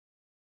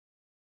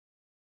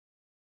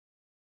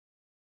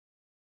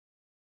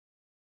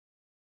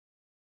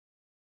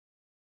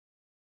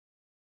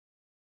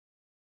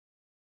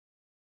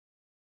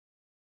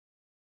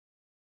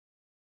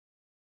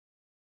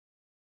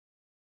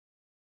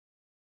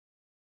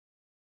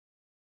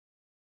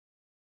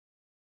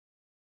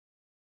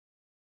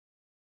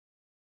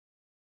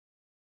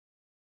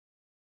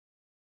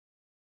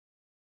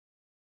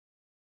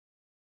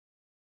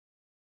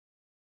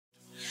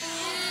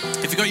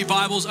If you've got your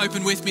Bibles,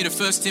 open with me to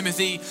 1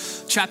 Timothy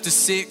chapter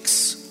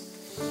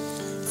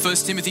 6. 1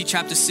 Timothy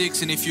chapter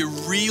 6, and if you're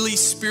really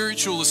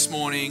spiritual this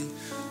morning,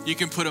 you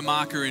can put a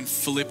marker in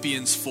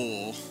Philippians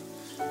 4.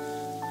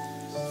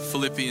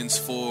 Philippians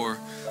 4.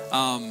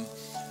 Are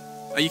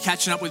you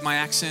catching up with my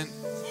accent?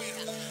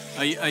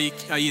 Are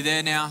you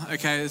there now?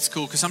 Okay, that's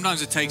cool, because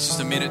sometimes it takes just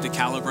a minute to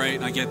calibrate,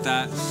 and I get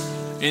that.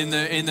 In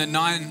the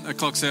 9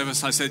 o'clock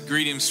service, I said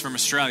greetings from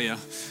Australia,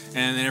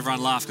 and then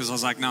everyone laughed because I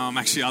was like, no,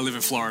 I live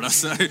in Florida,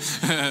 so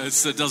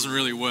it doesn't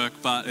really work,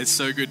 but it's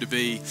so good to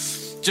be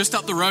just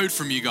up the road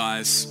from you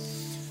guys.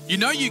 You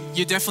know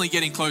you're definitely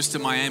getting close to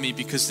Miami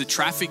because the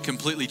traffic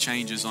completely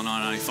changes on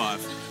I-95.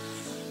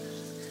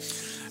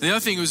 The other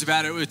thing was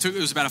about it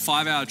was about a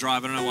 5-hour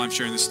drive. I don't know why I'm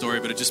sharing this story,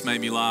 but it just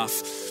made me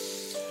laugh.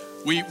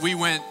 We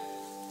went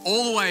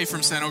all the way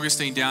from St.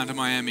 Augustine down to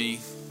Miami,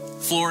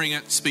 flooring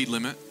it, speed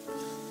limit.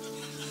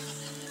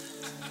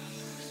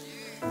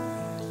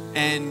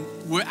 And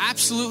we're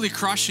absolutely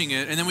crushing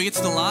it. And then we get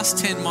to the last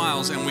 10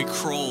 miles and we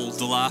crawled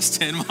the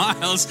last 10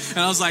 miles. And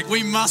I was like,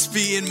 we must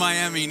be in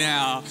Miami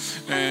now.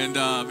 And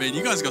man,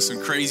 you guys got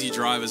some crazy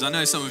drivers. I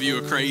know some of you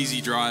are crazy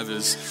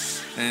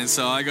drivers. And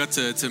so I got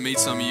to meet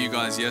some of you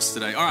guys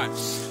yesterday. All right,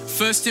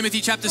 1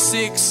 Timothy chapter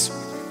 6.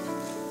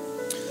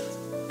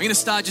 I'm going to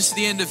start just at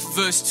the end of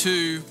verse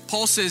 2.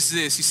 Paul says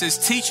this. He says,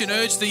 teach and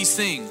urge these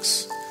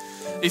things.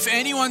 If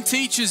anyone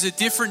teaches a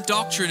different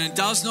doctrine and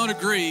does not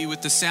agree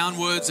with the sound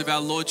words of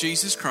our Lord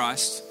Jesus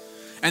Christ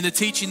and the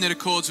teaching that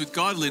accords with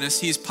godliness,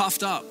 he is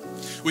puffed up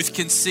with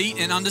conceit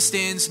and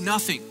understands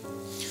nothing.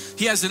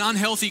 He has an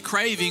unhealthy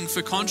craving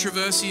for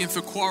controversy and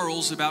for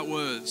quarrels about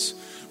words,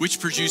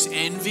 which produce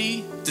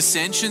envy,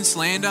 dissension,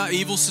 slander,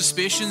 evil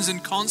suspicions,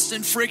 and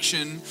constant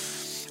friction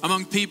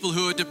among people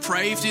who are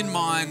depraved in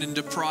mind and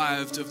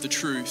deprived of the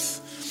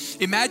truth,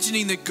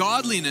 imagining that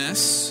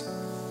godliness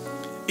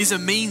is a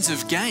means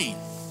of gain.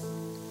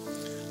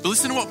 But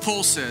listen to what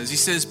Paul says. He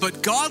says,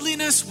 but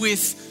godliness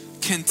with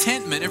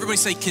contentment, everybody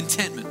say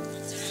contentment,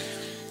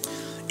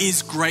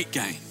 is great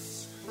gain.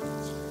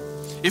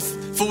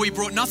 For we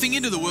brought nothing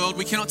into the world,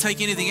 we cannot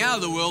take anything out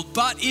of the world,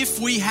 but if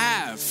we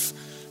have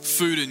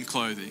food and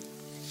clothing,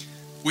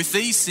 with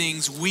these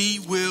things we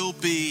will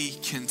be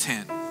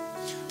content.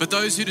 But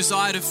those who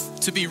desire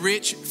to be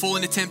rich fall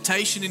into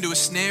temptation, into a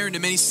snare, into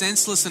many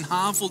senseless and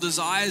harmful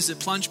desires that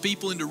plunge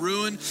people into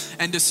ruin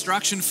and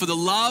destruction. For the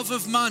love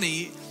of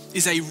money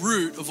is a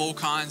root of all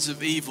kinds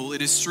of evil.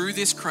 It is through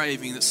this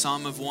craving that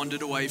some have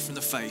wandered away from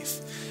the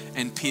faith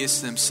and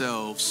pierced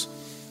themselves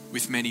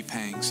with many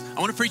pangs. I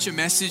want to preach a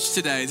message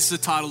today. This is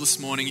the title this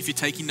morning, if you're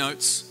taking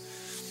notes.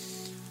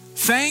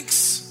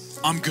 Thanks,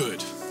 I'm good.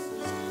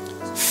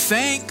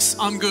 Thanks,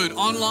 I'm good.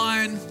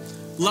 Online,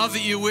 love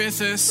that you're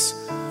with us.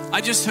 I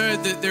just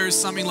heard that there is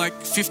something like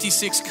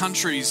 56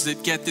 countries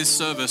that get this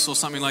service or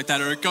something like that,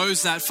 or it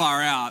goes that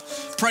far out.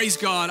 Praise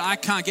God. I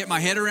can't get my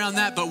head around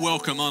that, but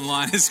welcome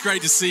online. It's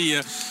great to see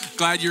you.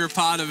 Glad you're a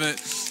part of it.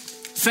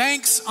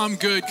 Thanks, I'm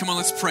good. Come on,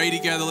 let's pray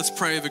together. Let's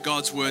pray over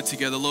God's word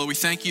together. Lord, we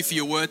thank you for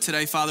your word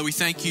today, Father. We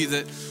thank you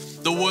that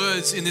the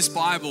words in this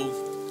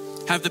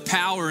Bible have the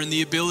power and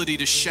the ability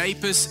to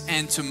shape us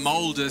and to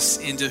mold us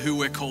into who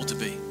we're called to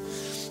be.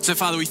 So,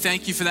 Father, we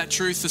thank you for that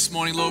truth this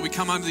morning, Lord. We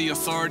come under the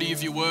authority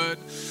of your word.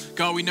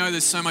 God, we know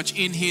there's so much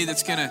in here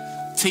that's going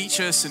to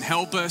teach us and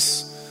help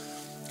us.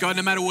 God,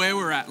 no matter where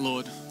we're at,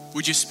 Lord,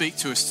 would you speak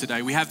to us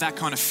today? We have that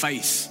kind of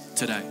faith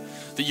today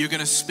that you're going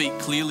to speak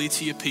clearly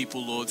to your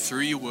people, Lord, through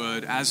your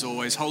word. As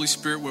always, Holy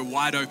Spirit, we're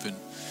wide open.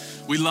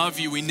 We love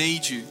you. We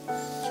need you.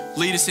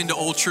 Lead us into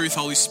all truth,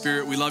 Holy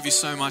Spirit. We love you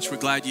so much. We're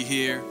glad you're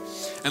here.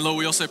 And Lord,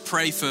 we also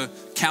pray for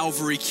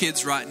Calvary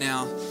kids right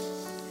now.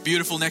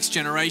 Beautiful next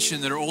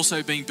generation that are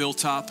also being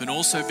built up and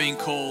also being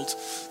called.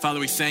 Father,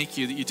 we thank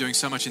you that you're doing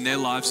so much in their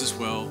lives as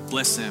well.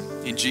 Bless them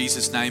in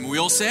Jesus' name. We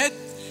all said,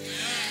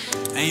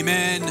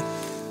 amen.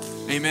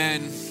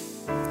 Amen.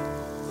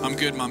 I'm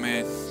good, my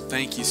man.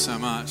 Thank you so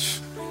much.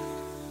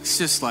 It's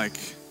just like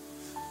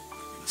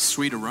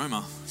sweet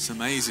aroma. It's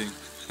amazing.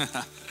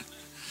 I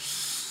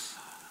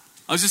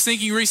was just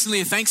thinking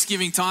recently of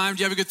Thanksgiving time.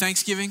 Do you have a good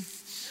Thanksgiving? I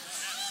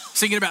was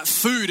thinking about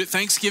food at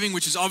Thanksgiving,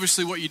 which is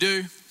obviously what you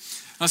do.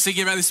 I was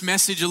thinking about this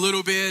message a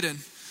little bit, and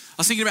I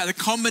was thinking about the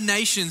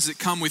combinations that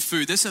come with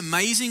food. There's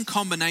amazing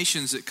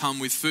combinations that come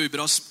with food, but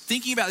I was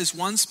thinking about this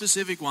one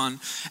specific one.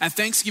 At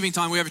Thanksgiving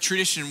time, we have a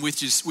tradition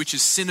which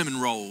is cinnamon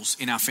rolls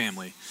in our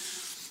family.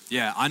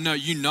 Yeah, I know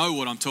you know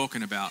what I'm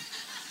talking about.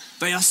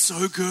 They are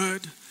so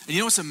good. And you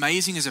know what's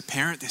amazing as a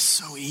parent? They're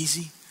so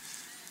easy.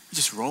 You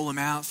just roll them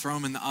out, throw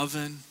them in the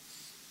oven,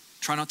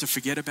 try not to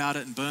forget about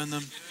it and burn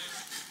them.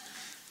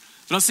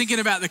 But I was thinking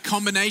about the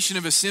combination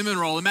of a cinnamon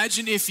roll.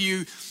 Imagine if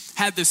you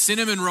had the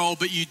cinnamon roll,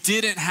 but you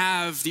didn't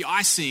have the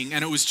icing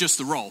and it was just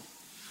the roll.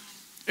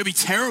 It'd be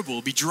terrible,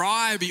 it'd be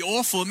dry, it'd be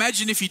awful.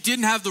 Imagine if you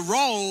didn't have the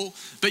roll,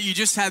 but you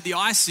just had the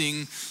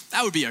icing,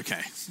 that would be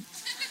okay.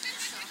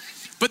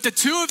 But the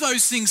two of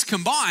those things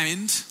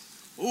combined,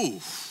 ooh,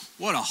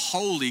 what a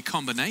holy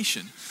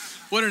combination.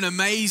 What an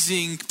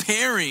amazing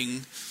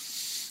pairing.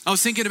 I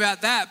was thinking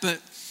about that, but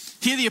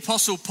here the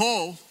Apostle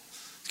Paul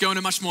go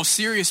into much more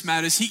serious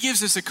matters, he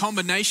gives us a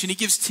combination. He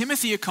gives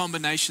Timothy a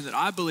combination that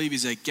I believe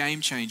is a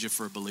game changer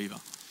for a believer.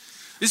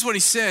 This is what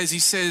he says. He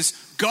says,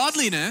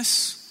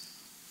 godliness,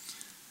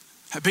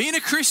 being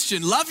a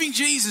Christian, loving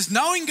Jesus,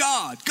 knowing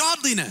God,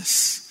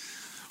 godliness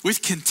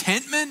with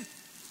contentment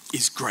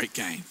is great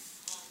gain.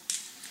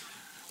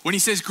 When he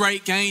says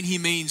great gain, he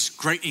means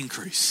great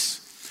increase.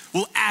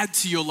 Will add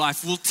to your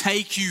life, will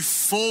take you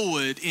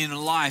forward in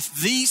life.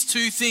 These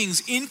two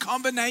things in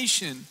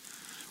combination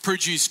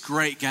produce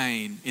great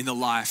gain in the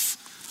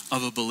life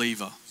of a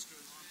believer.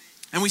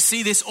 And we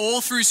see this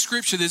all through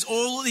Scripture. There's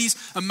all of these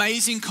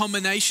amazing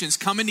combinations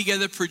coming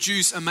together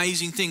produce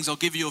amazing things. I'll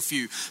give you a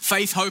few.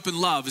 Faith, hope, and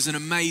love is an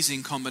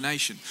amazing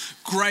combination.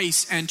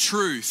 Grace and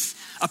truth,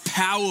 a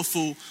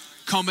powerful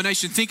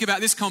combination. Think about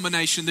this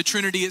combination, the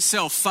Trinity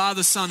itself,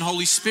 Father, Son,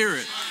 Holy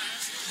Spirit.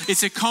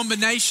 It's a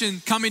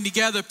combination coming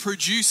together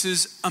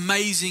produces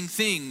amazing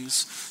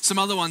things. Some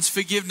other ones,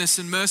 forgiveness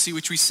and mercy,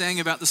 which we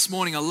sang about this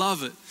morning. I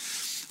love it.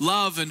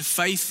 Love and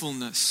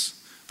faithfulness.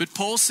 But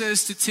Paul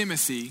says to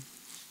Timothy,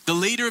 the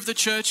leader of the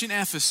church in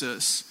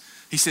Ephesus,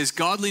 he says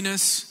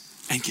godliness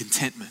and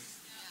contentment.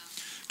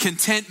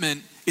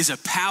 Contentment is a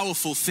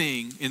powerful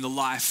thing in the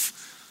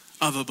life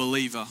of a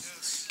believer.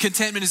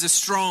 Contentment is a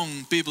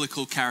strong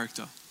biblical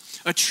character,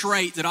 a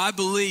trait that I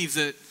believe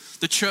that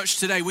the church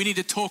today, we need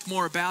to talk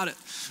more about it.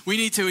 We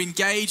need to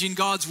engage in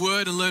God's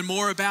word and learn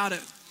more about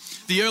it.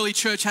 The early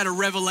church had a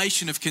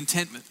revelation of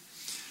contentment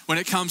when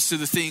it comes to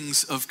the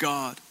things of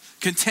God.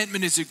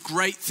 Contentment is a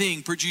great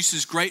thing,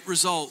 produces great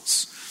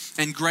results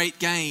and great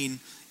gain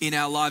in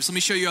our lives. Let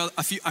me show you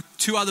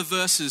two other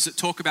verses that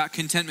talk about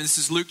contentment. This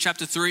is Luke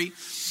chapter 3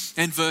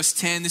 and verse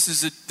 10. This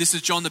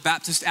is John the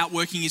Baptist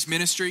outworking his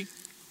ministry.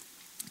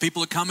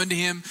 People are coming to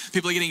him.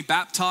 People are getting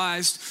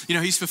baptized.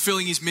 He's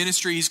fulfilling his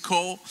ministry, his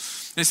call.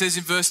 And it says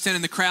in verse 10,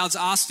 and the crowds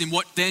asked him,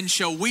 what then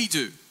shall we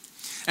do?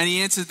 And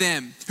he answered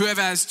them,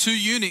 whoever has 2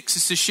 eunuchs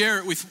is to share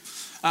it with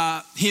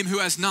him who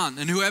has none.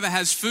 And whoever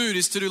has food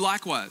is to do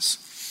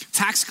likewise.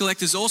 Tax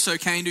collectors also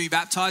came to be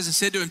baptized and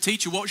said to him,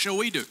 teacher, what shall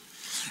we do?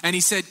 And he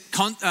said,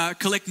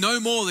 collect no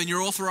more than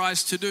you're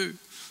authorized to do.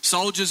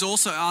 Soldiers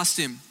also asked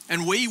him,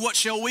 and we, what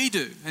shall we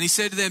do? And he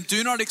said to them,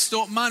 do not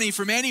extort money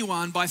from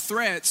anyone by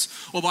threats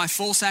or by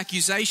false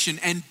accusation,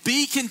 and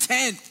be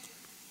content.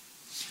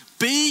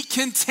 Be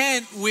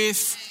content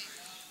with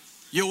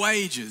your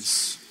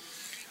wages.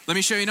 Let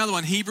me show you another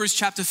one. Hebrews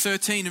chapter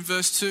 13 and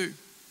verse 2.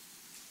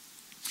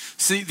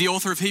 See, the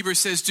author of Hebrews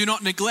says, do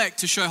not neglect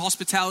to show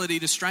hospitality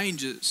to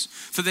strangers,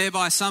 for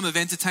thereby some have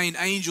entertained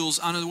angels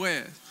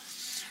unaware.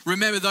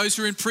 Remember those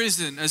who are in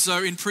prison as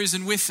though in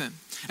prison with them,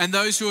 and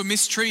those who are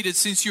mistreated,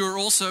 since you are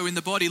also in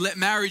the body. Let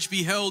marriage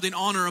be held in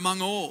honor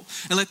among all,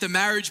 and let the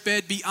marriage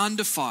bed be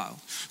undefiled.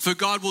 For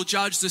God will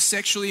judge the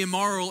sexually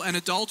immoral and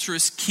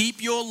adulterous.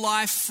 Keep your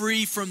life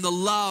free from the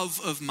love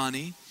of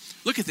money.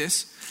 Look at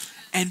this.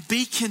 And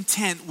be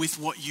content with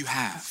what you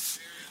have.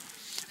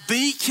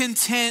 Be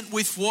content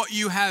with what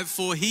you have,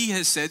 for he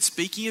has said,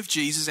 speaking of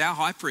Jesus, our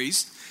high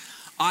priest,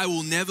 I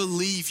will never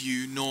leave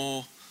you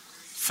nor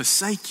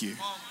forsake you.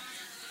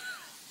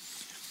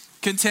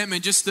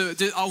 Contentment,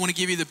 I want to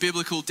give you the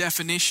biblical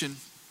definition,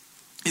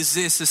 is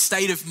this: a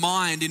state of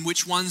mind in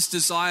which one's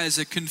desires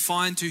are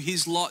confined to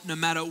his lot no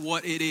matter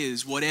what it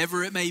is,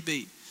 whatever it may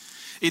be.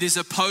 It is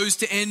opposed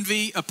to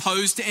envy,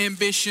 opposed to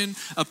ambition,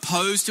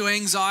 opposed to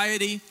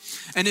anxiety,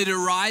 and it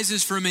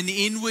arises from an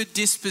inward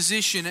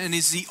disposition and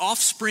is the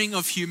offspring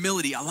of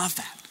humility. I love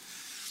that.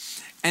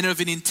 And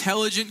of an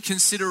intelligent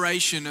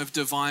consideration of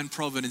divine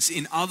providence.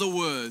 In other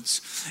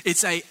words,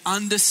 it's an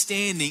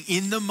understanding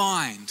in the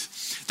mind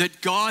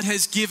that God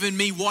has given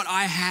me what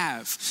I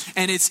have.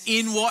 And it's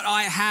in what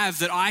I have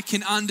that I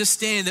can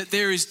understand that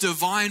there is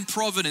divine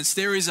providence.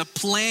 There is a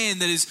plan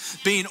that is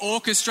being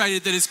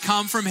orchestrated, that has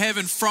come from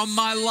heaven, from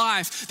my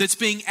life, that's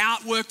being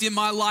outworked in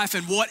my life.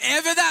 And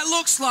whatever that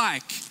looks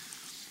like,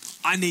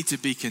 I need to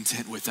be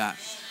content with that.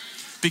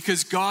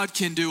 Because God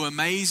can do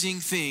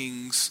amazing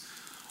things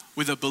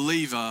with a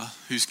believer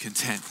who's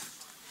content.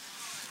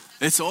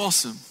 It's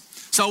awesome.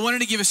 So I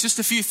wanted to give us just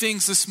a few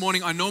things this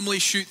morning. I normally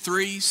shoot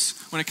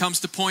 3s when it comes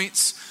to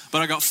points,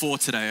 but I got 4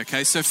 today,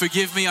 okay? So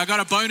forgive me. I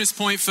got a bonus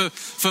point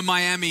for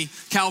Miami,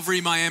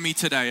 Calvary, Miami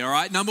today, all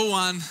right? Number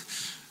 1,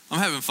 I'm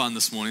having fun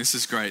this morning. This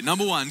is great.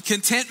 Number 1,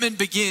 contentment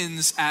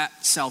begins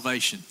at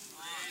salvation.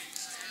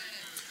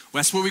 Well,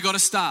 that's where we got to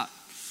start.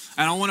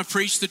 And I want to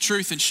preach the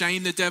truth and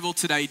shame the devil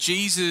today.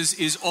 Jesus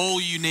is all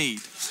you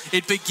need.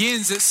 It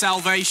begins at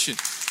salvation.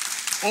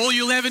 All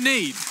you'll ever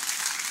need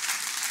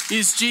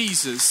is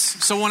Jesus.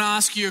 So I want to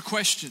ask you a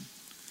question.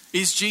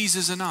 Is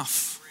Jesus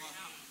enough?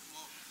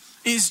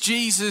 Is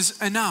Jesus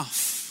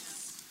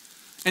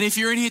enough? And if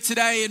you're in here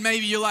today and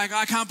maybe you're like,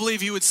 I can't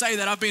believe you would say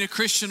that. I've been a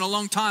Christian a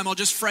long time. I'll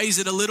just phrase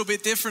it a little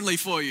bit differently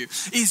for you.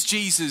 Is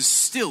Jesus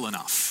still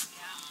enough?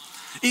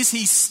 Is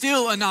he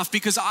still enough?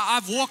 Because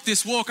I've walked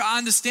this walk. I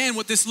understand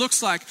what this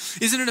looks like.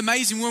 Isn't it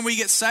amazing when we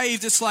get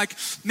saved? It's like,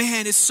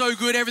 man, it's so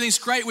good. Everything's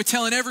great. We're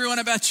telling everyone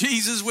about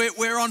Jesus.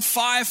 We're on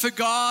fire for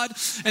God.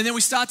 And then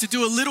we start to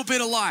do a little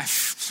bit of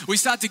life. We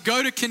start to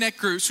go to connect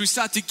groups. We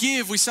start to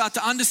give. We start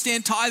to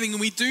understand tithing. And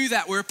we do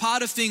that. We're a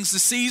part of things. The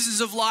seasons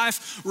of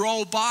life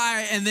roll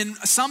by. And then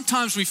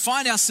sometimes we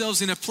find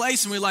ourselves in a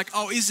place and we're like,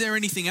 oh, is there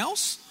anything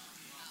else?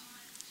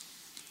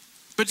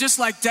 But just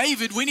like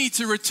David, we need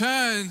to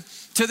return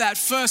to that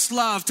first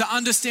love, to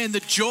understand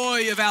the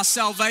joy of our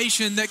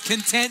salvation, that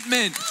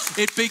contentment,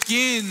 it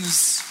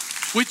begins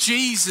with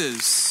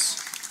Jesus.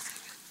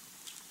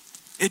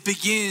 It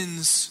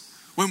begins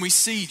when we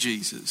see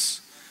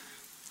Jesus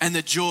and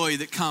the joy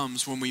that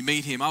comes when we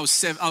meet him. I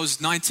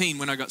was 19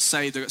 when I got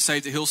saved. I got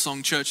saved at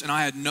Hillsong Church, and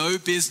I had no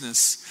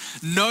business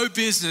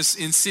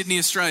in Sydney,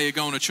 Australia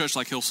going to church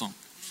like Hillsong.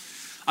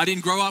 I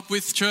didn't grow up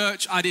with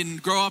church. I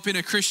didn't grow up in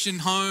a Christian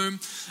home.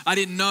 I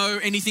didn't know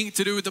anything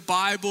to do with the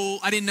Bible.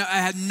 I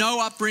had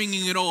no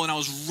upbringing at all, and I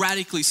was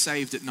radically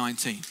saved at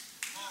 19.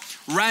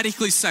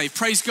 Radically saved.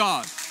 Praise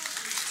God.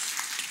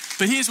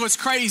 But here's what's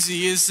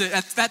crazy is that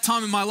at that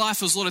time in my life,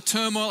 there was a lot of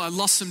turmoil. I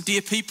lost some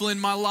dear people in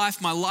my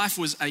life. My life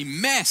was a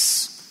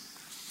mess.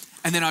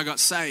 And then I got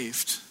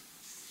saved.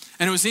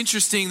 And it was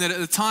interesting that at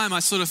the time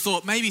I sort of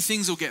thought maybe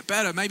things will get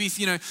better. Maybe,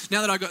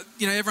 now that I got,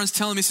 everyone's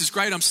telling me this is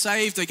great. I'm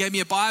saved. They gave me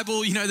a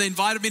Bible. They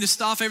invited me to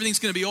stuff. Everything's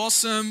going to be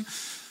awesome.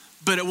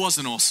 But it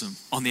wasn't awesome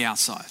on the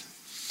outside.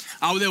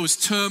 There was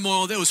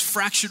turmoil. There was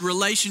fractured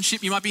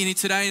relationship. You might be in here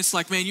today and it's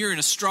like, man, you're in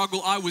a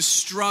struggle. I was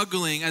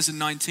struggling as a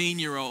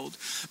 19-year-old.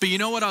 But you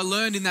know what I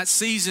learned in that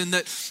season?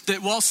 That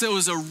whilst there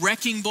was a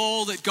wrecking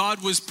ball that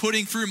God was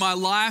putting through my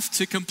life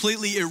to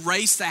completely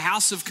erase the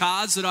house of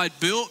cards that I'd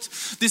built,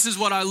 this is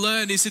what I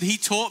learned is that he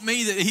taught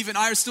me that even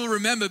I still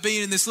remember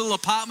being in this little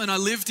apartment I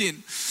lived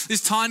in.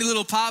 This tiny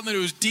little apartment. It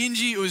was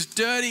dingy. It was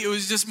dirty. It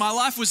was just, my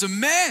life was a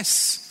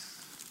mess.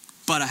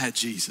 But I had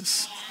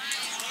Jesus.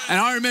 And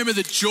I remember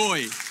the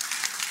joy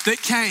that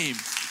came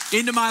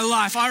into my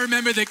life. I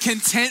remember the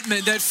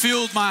contentment that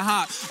filled my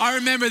heart. I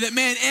remember that,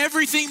 man,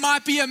 everything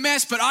might be a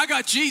mess, but I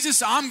got Jesus,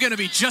 so I'm going to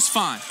be just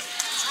fine.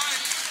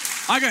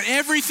 I got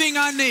everything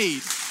I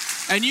need.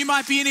 And you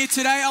might be in here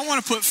today. I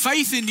want to put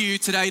faith into you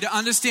today to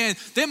understand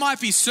there might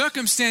be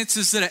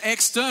circumstances that are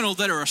external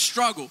that are a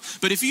struggle.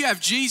 But if you have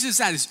Jesus,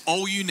 that is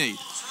all you need.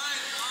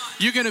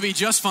 You're going to be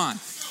just fine.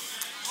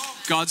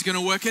 God's going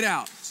to work it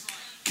out.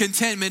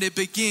 Contentment, it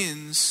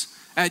begins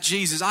at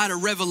Jesus. I had a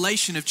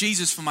revelation of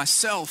Jesus for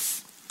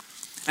myself,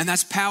 and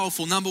that's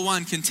powerful. Number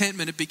one,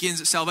 contentment, it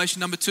begins at salvation.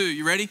 Number two,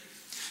 you ready?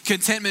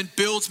 Contentment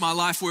builds my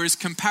life, whereas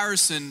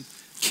comparison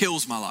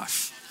kills my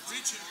life.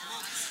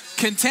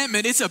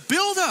 Contentment, it's a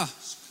builder.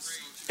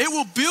 It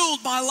will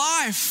build my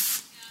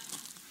life.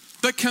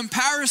 But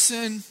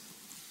comparison,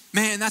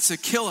 man, that's a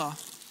killer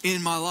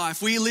in my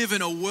life. We live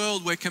in a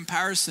world where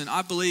comparison,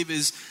 I believe,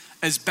 is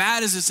as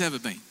bad as it's ever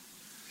been.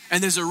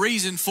 And there's a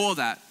reason for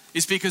that.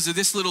 It's because of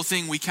this little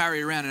thing we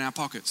carry around in our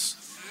pockets.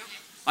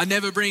 I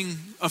never bring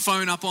a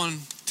phone up on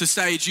to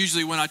stage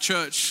usually when I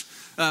church,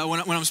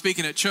 when I'm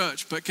speaking at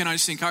church. But can I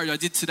just encourage you? I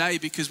did today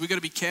because we've got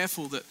to be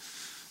careful that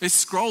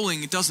it's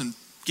scrolling. It doesn't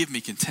give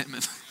me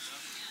contentment.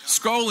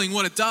 Scrolling,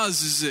 what it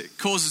does is it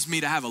causes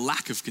me to have a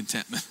lack of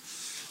contentment.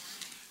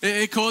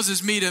 It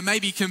causes me to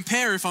maybe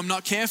compare if I'm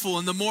not careful.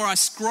 And the more I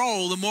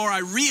scroll, the more I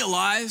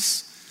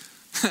realize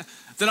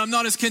that I'm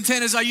not as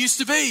content as I used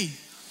to be.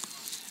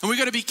 And we've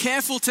got to be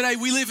careful today.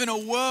 We live in a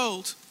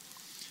world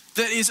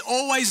that is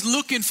always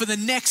looking for the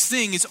next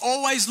thing. It's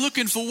always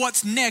looking for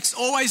what's next,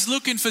 always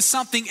looking for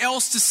something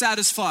else to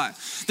satisfy.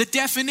 The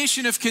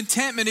definition of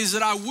contentment is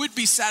that I would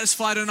be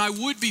satisfied and I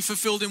would be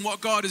fulfilled in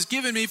what God has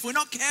given me if we're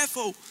not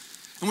careful.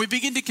 And we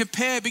begin to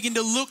compare, begin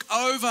to look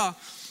over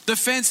the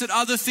fence at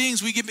other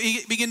things. We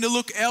begin to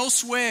look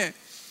elsewhere.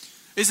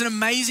 Isn't it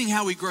amazing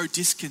how we grow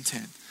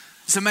discontent?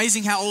 It's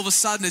amazing how all of a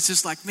sudden it's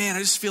just like, man, I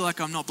just feel like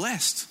I'm not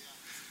blessed.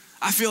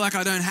 I feel like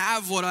I don't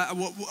have what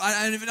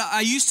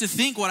I used to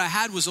think what I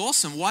had was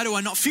awesome. Why do I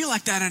not feel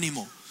like that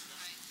anymore?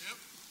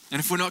 And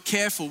if we're not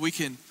careful, we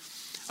can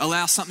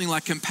allow something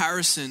like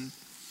comparison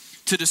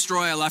to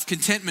destroy our life.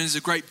 Contentment is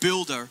a great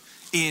builder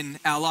in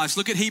our lives.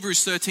 Look at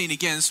Hebrews 13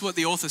 again. This is what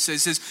the author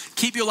says. It says,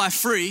 keep your life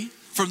free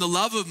from the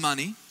love of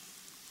money.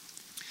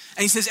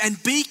 And he says,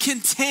 and be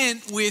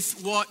content with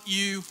what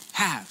you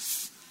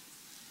have.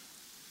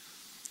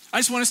 I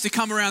just want us to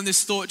come around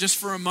this thought just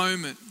for a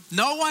moment.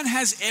 No one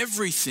has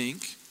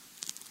everything,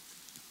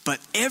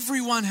 but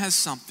everyone has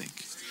something.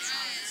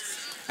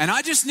 And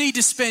I just need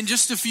to spend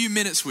just a few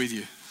minutes with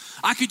you.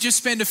 I could just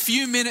spend a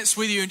few minutes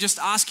with you and just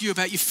ask you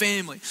about your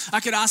family. I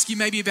could ask you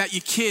maybe about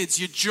your kids,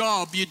 your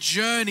job, your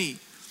journey,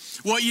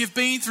 what you've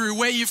been through,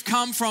 where you've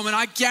come from. And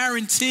I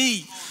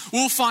guarantee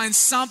we'll find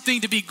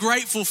something to be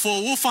grateful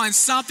for. We'll find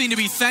something to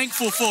be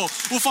thankful for.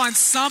 We'll find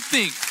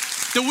something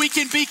that we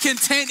can be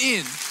content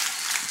in.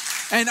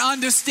 And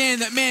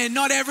understand that, man,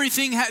 not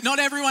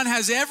everyone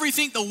has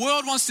everything. The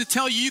world wants to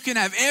tell you can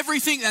have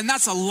everything, and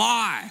that's a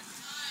lie.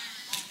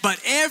 But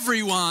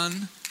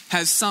everyone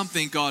has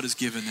something God has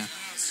given them.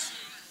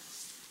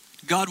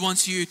 God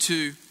wants you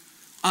to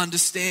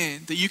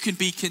understand that you can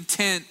be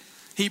content,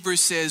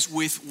 Hebrews says,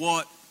 with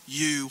what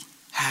you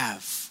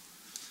have.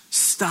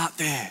 Start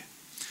there.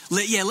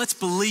 Let's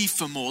believe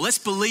for more. Let's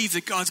believe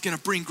that God's going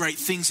to bring great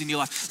things in your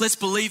life. Let's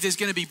believe there's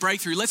going to be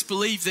breakthrough. Let's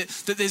believe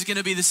that there's going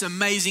to be this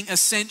amazing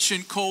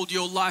ascension called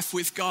your life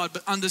with God.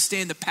 But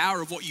understand the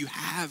power of what you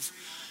have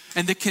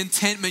and the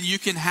contentment you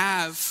can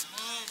have.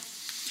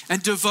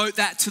 And devote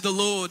that to the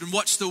Lord and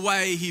watch the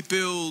way He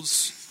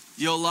builds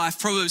your life.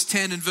 Proverbs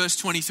 10 and verse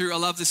 23. I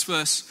love this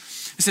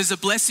verse. It says, the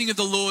blessing of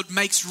the Lord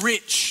makes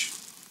rich.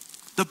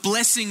 The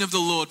blessing of the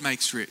Lord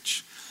makes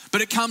rich. But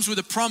it comes with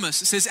a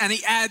promise. It says, and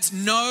He adds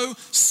no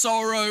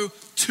sorrow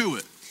to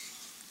it.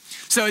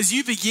 So as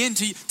you begin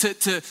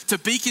to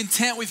be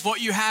content with what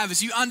you have,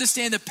 as you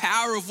understand the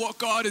power of what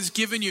God has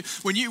given you,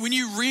 when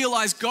you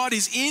realize God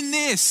is in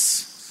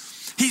this,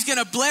 He's going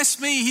to bless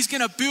me. He's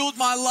going to build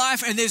my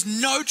life, and there's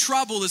no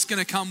trouble that's going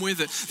to come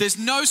with it. There's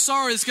no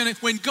sorrow that's going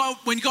to.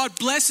 When God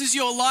blesses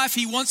your life,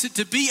 He wants it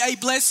to be a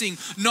blessing,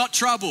 not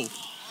trouble.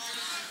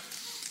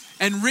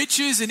 And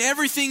riches and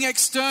everything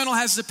external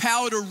has the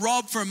power to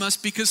rob from us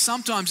because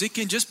sometimes it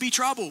can just be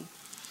trouble.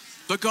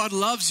 But God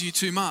loves you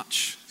too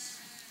much.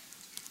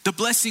 The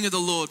blessing of the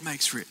Lord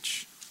makes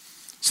rich.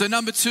 So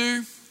number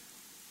 2,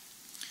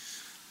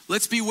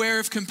 let's beware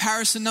of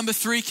comparison. Number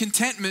 3,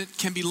 contentment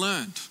can be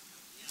learned.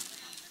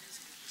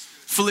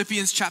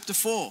 Philippians chapter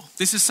 4.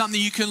 This is something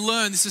you can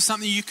learn. This is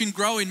something you can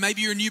grow in.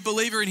 Maybe you're a new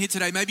believer in here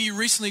today. Maybe you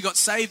recently got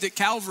saved at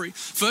Calvary.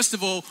 First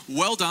of all,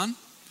 well done.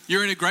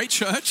 You're in a great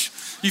church.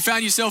 You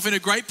found yourself in a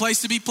great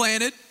place to be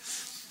planted.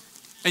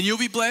 And you'll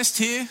be blessed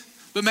here.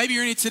 But maybe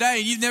you're in here today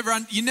and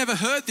you never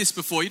heard this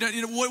before. You don't.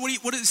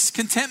 What is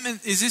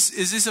contentment? Is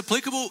this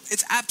applicable?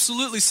 It's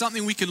absolutely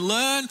something we can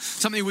learn,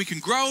 something we can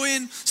grow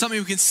in, something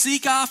we can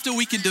seek after,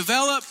 we can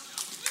develop,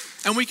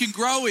 and we can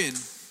grow in.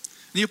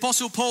 The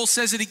Apostle Paul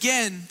says it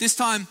again, this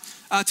time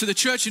to the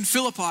church in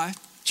Philippi,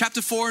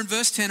 chapter 4 and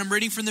verse 10. I'm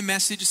reading from the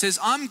Message. It says,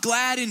 I'm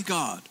glad in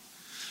God,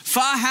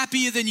 far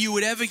happier than you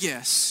would ever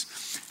guess.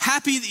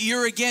 Happy that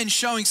you're again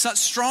showing such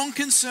strong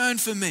concern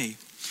for me.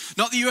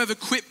 Not that you ever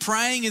quit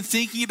praying and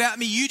thinking about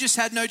me. You just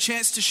had no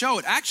chance to show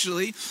it.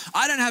 Actually,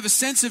 I don't have a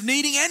sense of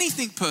needing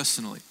anything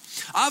personally.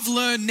 I've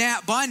learned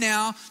by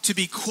now to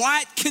be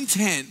quite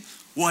content,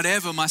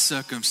 whatever my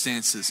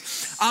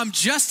circumstances. I'm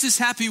just as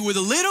happy with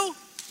a little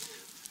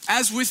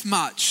as with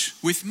much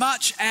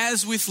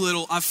as with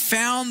little. I've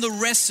found the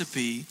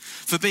recipe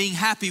for being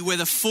happy,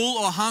 whether full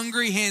or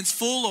hungry, hands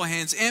full or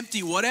hands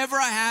empty. Whatever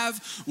I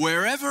have,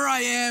 wherever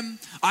I am,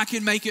 I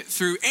can make it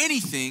through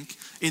anything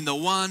in the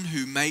one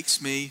who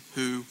makes me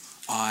who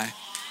I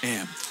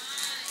am.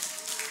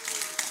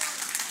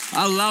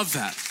 I love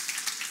that.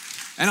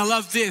 And I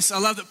love this. I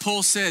love that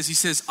Paul says, he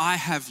says, I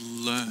have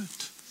learned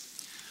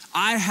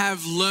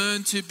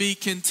to be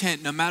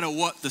content no matter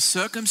what the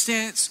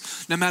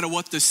circumstance, no matter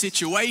what the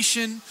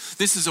situation.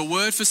 This is a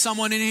word for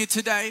someone in here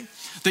today,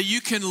 that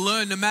you can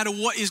learn no matter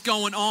what is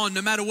going on,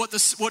 no matter what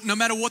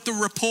the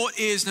report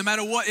is, no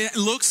matter what it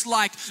looks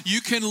like,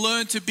 you can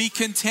learn to be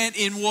content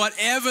in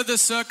whatever the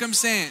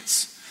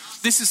circumstance.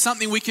 This is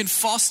something we can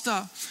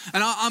foster.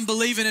 And I'm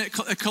believing at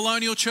a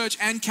Colonial Church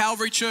and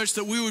Calvary Church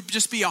that we would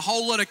just be a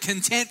whole lot of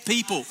content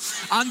people,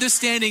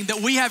 understanding that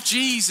we have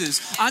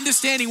Jesus,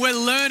 understanding we're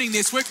learning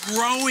this, we're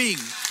growing,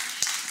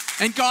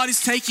 and God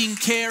is taking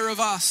care of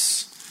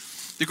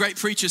us. The great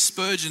preacher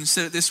Spurgeon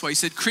said it this way. He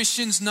said,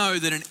 Christians know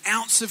that an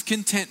ounce of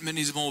contentment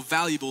is more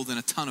valuable than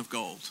a ton of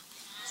gold.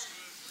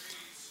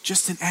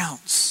 Just an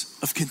ounce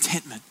of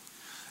contentment.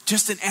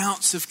 Just an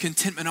ounce of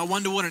contentment. I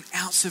wonder what an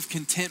ounce of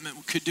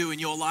contentment could do in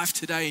your life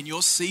today, in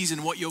your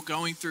season, what you're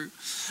going through.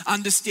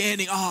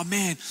 Understanding, oh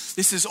man,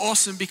 this is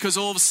awesome because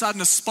all of a sudden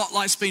a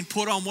spotlight's been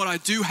put on what I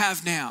do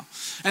have now.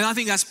 And I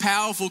think that's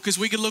powerful because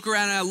we can look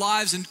around our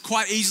lives and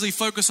quite easily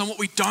focus on what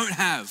we don't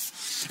have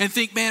and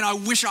think, man, I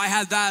wish I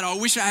had that. I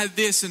wish I had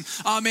this. And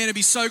oh man, it'd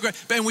be so great.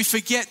 But we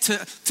forget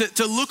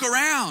to look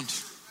around.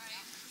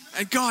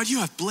 And God, you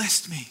have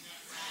blessed me.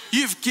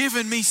 You've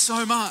given me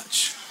so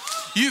much.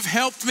 You've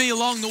helped me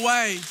along the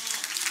way.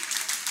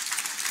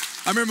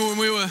 I remember when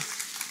we were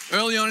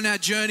early on in our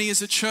journey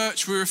as a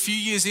church, we were a few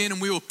years in and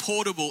we were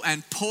portable,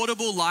 and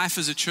portable life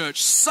as a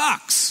church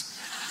sucks.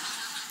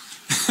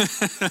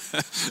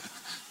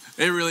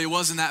 It really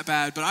wasn't that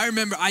bad. But I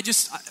remember I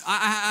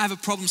have a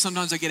problem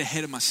sometimes. I get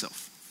ahead of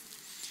myself.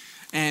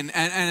 And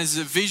as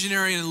a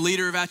visionary and a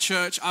leader of our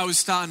church, I was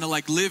starting to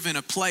live in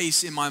a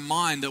place in my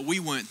mind that we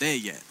weren't there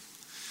yet.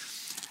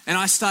 And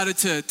I started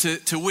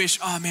to wish,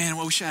 oh man,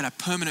 I wish I had a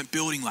permanent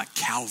building like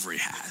Calvary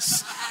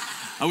has.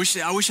 I wish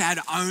I had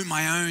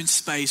my own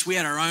space. We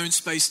had our own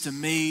space to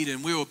meet,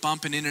 and we were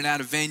bumping in and out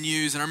of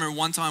venues. And I remember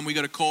one time we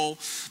got a call,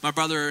 my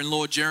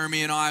brother-in-law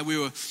Jeremy and I, we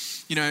were,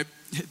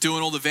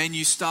 doing all the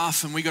venue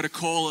stuff, and we got a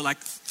call at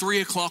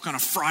 3:00 on a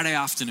Friday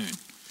afternoon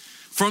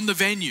from the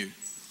venue.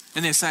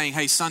 And they're saying,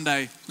 hey,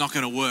 Sunday, not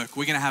gonna work.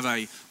 We're gonna have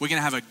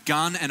a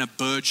gun and a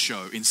bird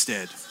show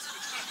instead.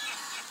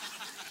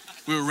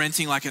 We were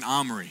renting an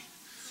armory.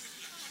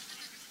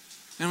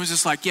 And it was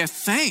just yeah,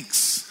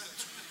 thanks.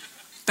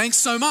 Thanks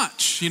so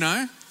much,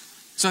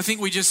 So I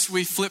think we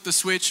flipped the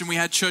switch and we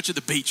had church at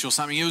the beach or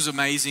something. It was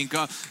amazing.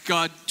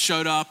 God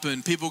showed up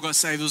and people got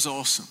saved. It was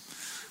awesome.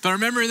 But I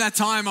remember in that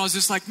time, I was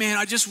just like, man,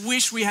 I just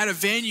wish we had a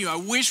venue. I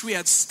wish we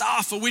had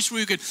stuff. I wish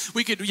we could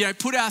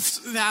put our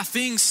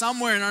things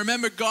somewhere. And I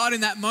remember God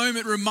in that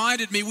moment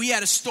reminded me we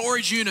had a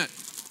storage unit.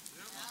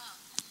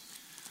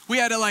 We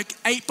had a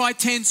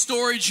 8x10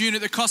 storage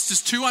unit that cost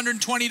us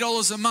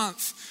 $220 a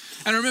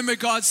month. And I remember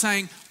God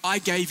saying, I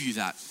gave you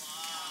that.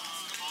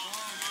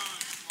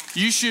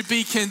 You should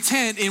be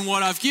content in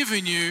what I've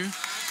given you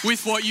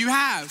with what you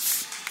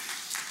have.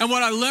 And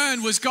what I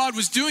learned was God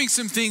was doing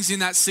some things in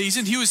that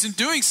season. He was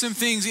doing some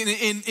things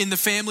in the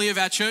family of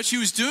our church. He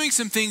was doing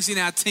some things in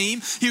our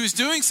team. He was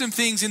doing some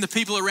things in the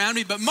people around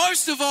me. But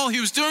most of all,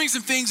 he was doing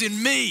some things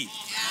in me.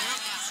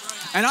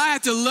 And I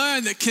had to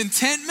learn that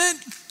contentment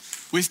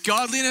with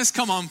godliness,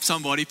 come on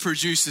somebody,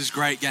 produces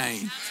great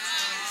gain.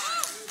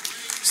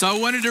 So I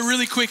wanted to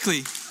really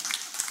quickly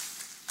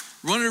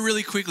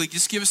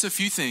just give us a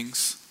few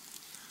things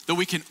that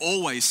we can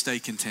always stay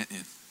content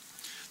in.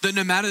 That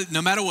no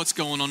matter what's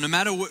going on, no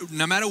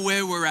matter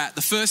where we're at,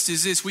 the first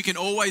is this: we can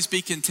always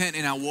be content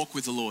in our walk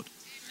with the Lord.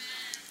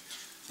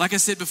 Like I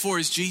said before,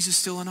 is Jesus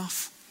still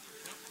enough?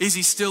 Is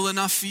he still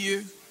enough for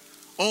you?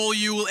 All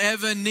you will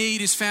ever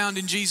need is found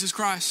in Jesus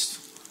Christ.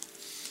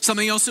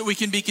 Something else that we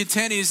can be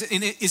content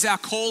is our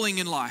calling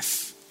in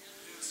life.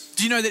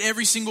 Do you know that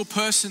every single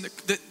person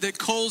that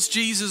calls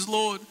Jesus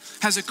Lord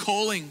has a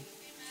calling?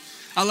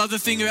 I love the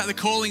thing about the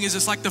calling is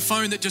it's like the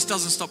phone that just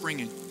doesn't stop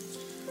ringing.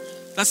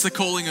 That's the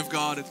calling of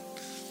God,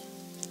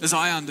 as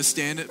I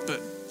understand it. But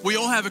we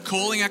all have a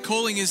calling. Our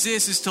calling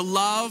is to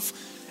love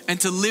and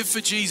to live for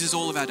Jesus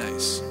all of our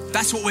days.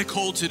 That's what we're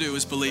called to do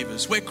as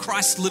believers. We're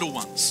Christ's little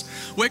ones.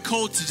 We're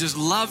called to just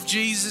love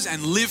Jesus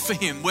and live for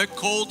him. We're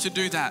called to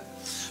do that.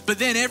 But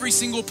then every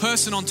single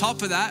person on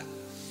top of that,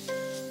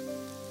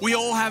 we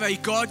all have a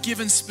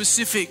God-given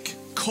specific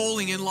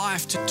calling in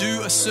life to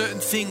do a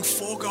certain thing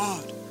for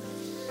God.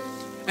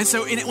 And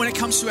so when it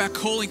comes to our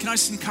calling, can I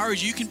just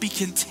encourage you, you can be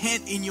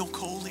content in your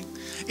calling,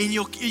 in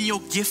your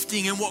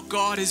gifting and what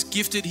God has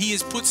gifted. He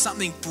has put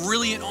something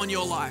brilliant on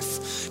your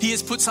life. He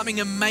has put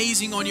something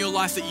amazing on your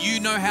life that you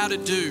know how to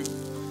do.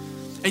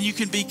 And you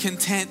can be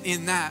content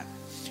in that.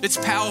 It's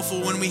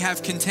powerful when we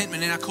have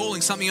contentment in our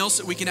calling. Something else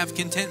that we can have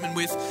contentment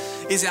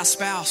with is our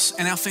spouse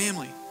and our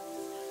family.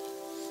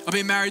 I've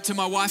been married to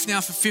my wife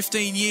now for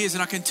 15 years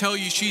and I can tell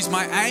you she's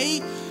my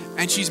A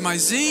and she's my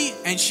Z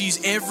and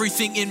she's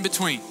everything in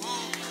between.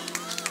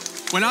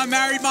 When I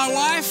married my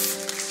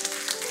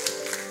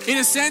wife, in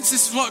a sense,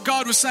 this is what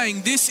God was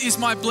saying. This is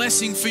my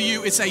blessing for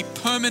you. It's a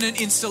permanent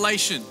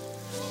installation.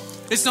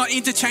 It's not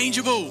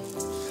interchangeable.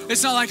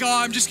 It's not like,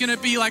 I'm just going to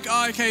be like,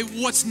 okay,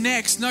 what's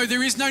next? No,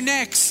 there is no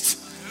next.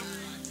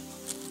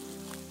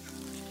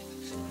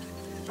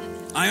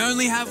 I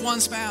only have one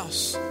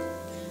spouse.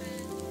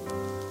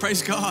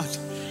 Praise God.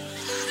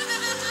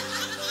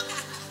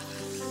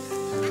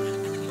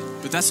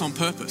 But that's on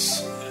purpose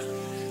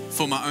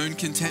for my own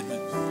contentment.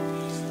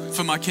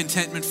 For my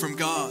contentment from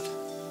God.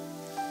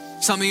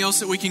 Something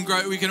else that we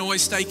can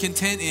always stay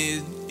content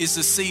in is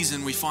the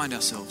season we find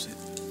ourselves in.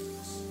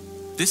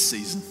 This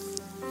season,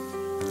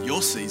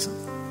 your season.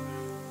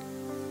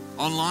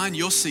 Online,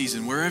 your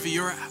season, wherever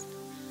you're at.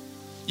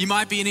 You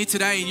might be in here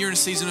today and you're in a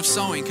season of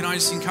sowing. Can I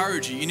just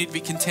encourage you? You need to be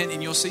content in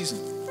your season.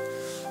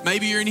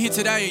 Maybe you're in here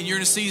today and you're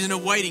in a season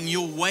of waiting.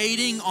 You're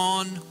waiting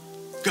on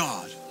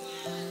God.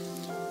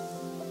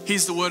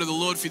 Here's the word of the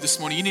Lord for you this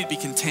morning. You need to be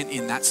content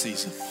in that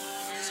season.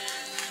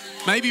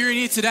 Maybe you're in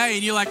here today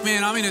and you're like,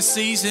 man, I'm in a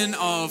season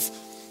of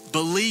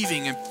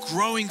believing and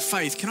growing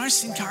faith. Can I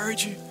just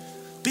encourage you?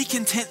 Be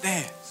content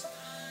there.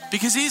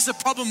 Because here's the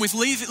problem with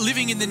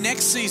living in the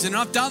next season. And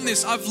I've done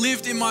this. I've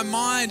lived in my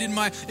mind, in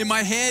my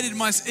head,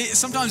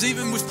 sometimes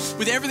even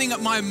with everything,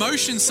 my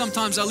emotions.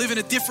 Sometimes I live in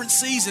a different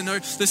season. Or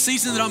the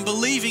season that I'm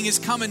believing is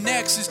coming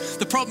next.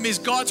 The problem is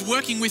God's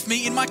working with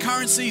me in my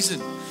current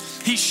season.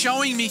 He's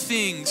showing me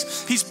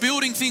things. He's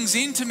building things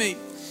into me.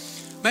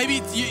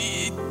 Maybe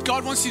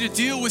God wants you to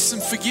deal with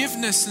some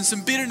forgiveness and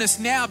some bitterness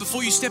now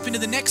before you step into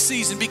the next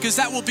season, because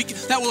that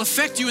will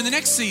affect you in the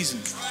next season.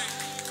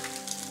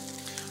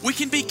 We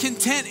can be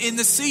content in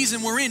the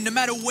season we're in, no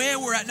matter where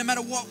we're at, no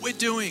matter what we're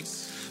doing.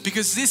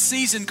 Because this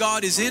season,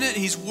 God is in it.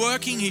 He's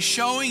working, He's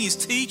showing, He's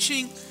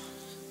teaching,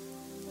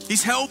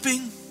 He's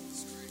helping.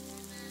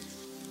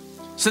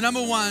 So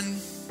number one,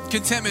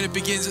 contentment, it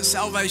begins at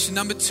salvation.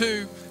 Number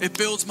two, it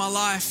builds my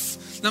life.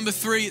 Number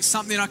three, it's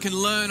something I can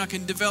learn, I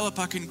can develop,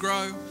 I can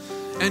grow.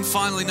 And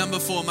finally, number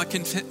four, my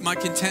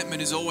contentment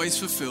is always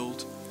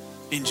fulfilled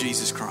in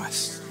Jesus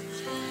Christ.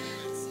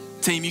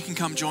 Team, you can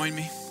come join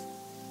me.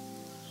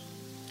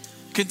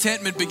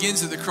 Contentment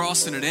begins at the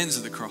cross and it ends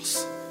at the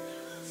cross.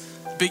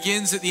 It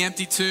begins at the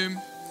empty tomb,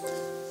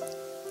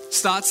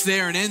 starts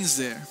there and ends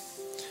there.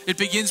 It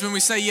begins when we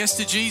say yes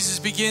to Jesus.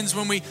 It begins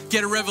when we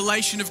get a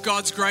revelation of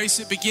God's grace.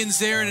 It begins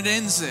there and it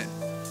ends there.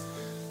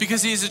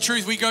 Because here's the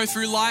truth, we go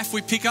through life,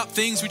 we pick up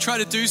things, we try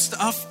to do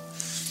stuff,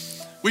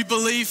 We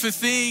believe for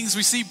things,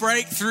 we see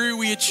breakthrough,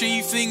 we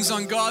achieve things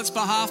on God's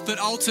behalf, but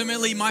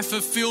ultimately my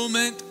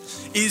fulfillment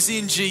is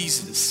in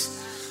Jesus.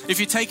 If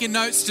you're taking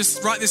notes,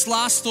 just write this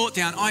last thought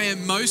down. I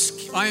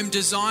am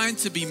designed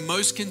to be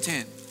most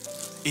content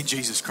in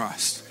Jesus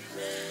Christ.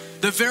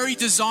 The very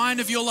design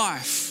of your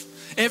life,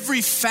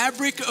 every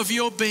fabric of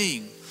your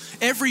being,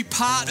 every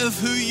part of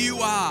who you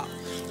are,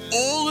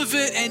 all of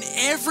it and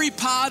every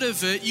part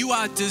of it, you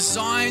are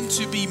designed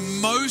to be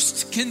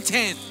most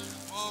content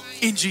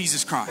in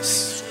Jesus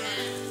Christ.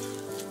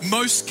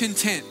 Most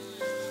content.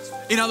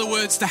 In other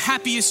words, the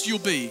happiest you'll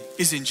be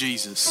is in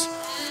Jesus.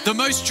 The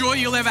most joy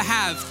you'll ever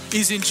have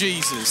is in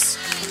Jesus.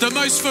 The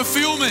most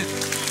fulfillment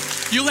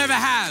you'll ever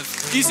have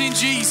is in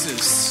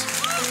Jesus.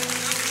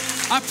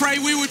 I pray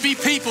we would be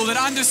people that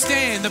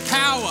understand the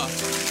power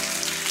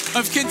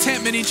of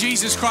contentment in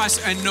Jesus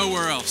Christ and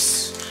nowhere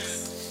else.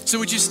 So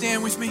would you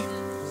stand with me?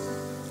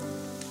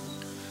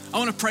 I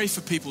want to pray for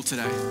people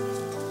today.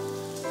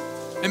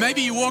 And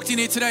maybe you walked in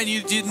here today and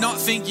you did not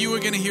think you were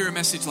going to hear a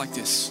message like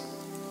this.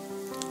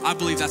 I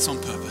believe that's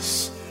on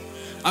purpose.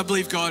 I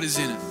believe God is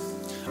in it.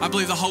 I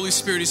believe the Holy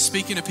Spirit is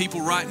speaking to people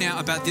right now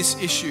about this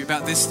issue,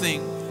 about this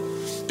thing.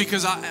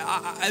 Because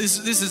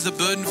this is the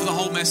burden for the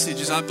whole message,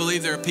 is I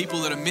believe there are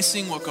people that are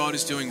missing what God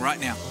is doing right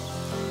now.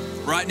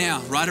 Right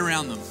now, right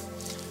around them.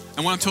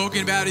 And what I'm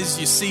talking about is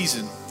your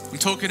season. I'm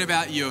talking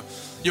about your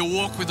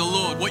walk with the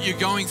Lord, what you're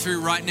going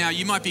through right now.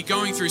 You might be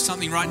going through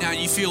something right now and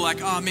you feel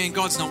like, oh man,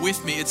 God's not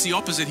with me. It's the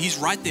opposite. He's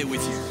right there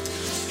with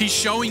you. He's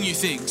showing you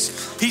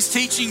things. He's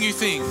teaching you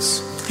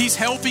things. He's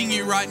helping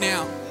you right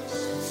now.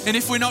 And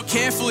if we're not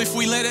careful, if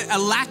we let a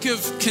lack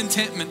of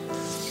contentment,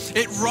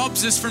 it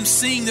robs us from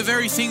seeing the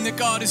very thing that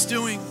God is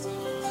doing.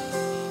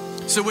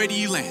 So where do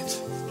you land?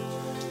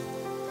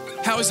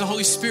 How is the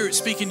Holy Spirit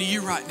speaking to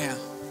you right now?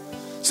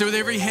 So with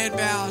every head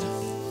bowed,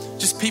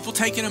 just people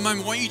taking a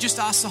moment, why don't you just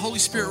ask the Holy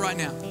Spirit right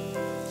now?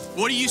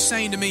 What are you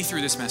saying to me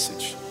through this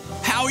message?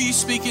 How are you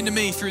speaking to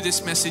me through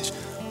this message?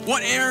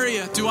 What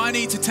area do I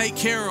need to take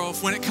care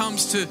of when it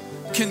comes to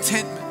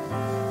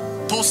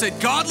contentment? Paul said,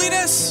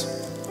 godliness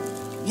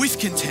with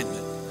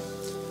contentment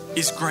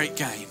is great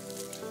gain.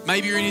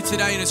 Maybe you're in here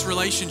today and it's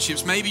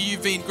relationships. Maybe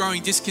you've been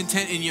growing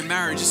discontent in your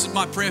marriage. This is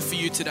my prayer for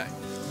you today,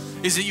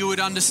 is that you would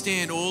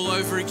understand all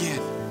over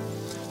again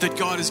that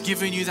God has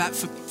given you that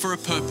for a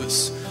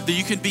purpose, that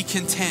you can be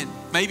content.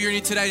 Maybe you're in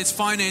here today, it's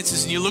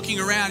finances, and you're looking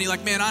around, you're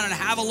like, man, I don't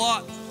have a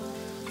lot.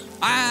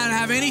 I don't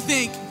have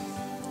anything.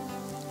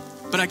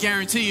 But I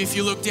guarantee you, if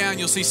you look down,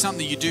 you'll see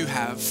something you do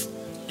have.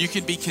 You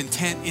can be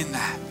content in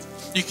that.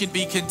 You can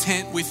be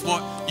content with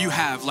what you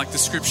have, like the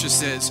scripture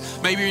says.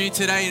 Maybe you're in here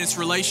today and it's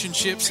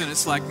relationships and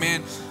it's like,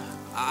 man,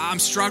 I'm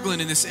struggling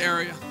in this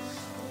area.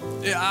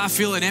 I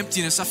feel an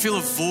emptiness. I feel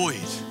a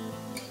void.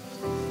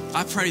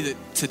 I pray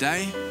that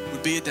today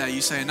would be a day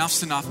you say,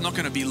 enough's enough. I'm not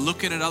going to be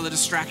looking at other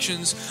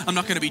distractions. I'm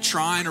not going to be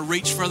trying to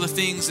reach for other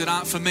things that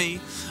aren't for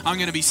me. I'm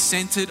going to be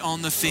centered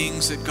on the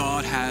things that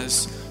God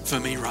has for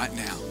me right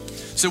now.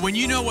 So when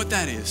you know what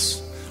that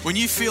is, when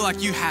you feel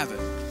like you have it,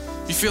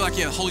 you feel like,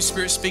 yeah, the Holy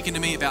Spirit's speaking to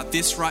me about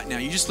this right now,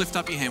 you just lift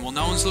up your hand. Well,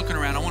 no one's looking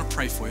around. I want to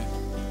pray for you.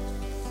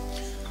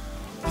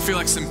 I feel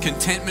like some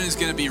contentment is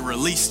going to be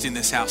released in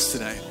this house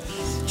today.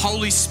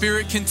 Holy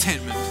Spirit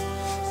contentment.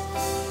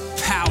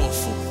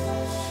 Powerful.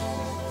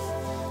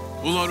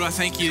 Well, Lord, I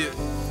thank you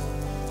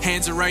that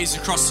hands are raised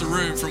across the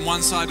room from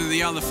one side to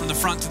the other, from the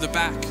front to the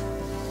back.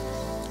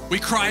 We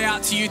cry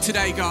out to you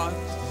today, God.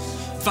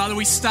 Father,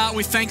 we start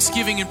with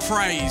thanksgiving and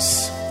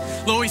praise.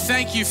 Lord, we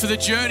thank you for the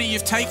journey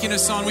you've taken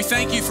us on. We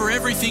thank you for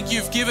everything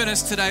you've given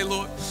us today,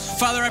 Lord.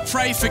 Father, I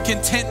pray for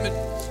contentment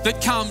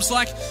that comes.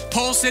 Like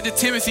Paul said to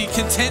Timothy,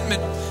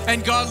 contentment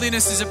and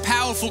godliness is a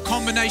powerful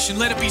combination.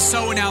 Let it be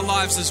so in our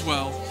lives as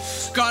well.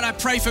 God, I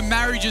pray for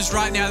marriages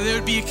right now, there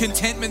would be a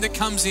contentment that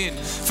comes in.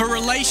 For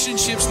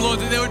relationships, Lord,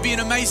 that there would be an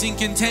amazing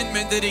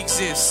contentment that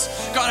exists.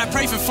 God, I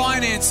pray for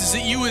finances,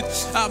 that you would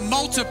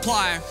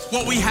multiply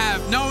what we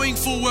have, knowing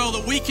full well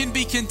that we can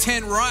be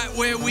content right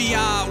where we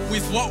are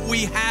with what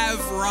we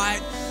have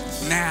right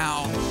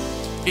now.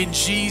 In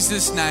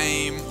Jesus'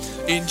 name,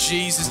 in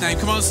Jesus' name.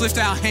 Come on, let's lift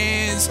our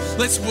hands.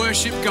 Let's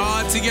worship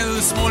God together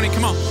this morning.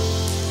 Come on.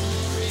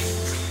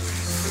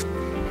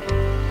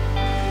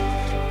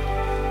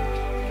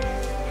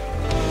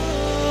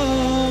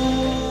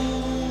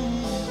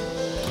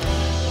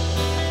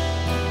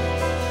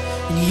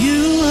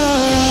 You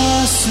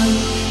are awesome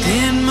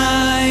and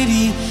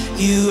mighty.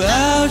 You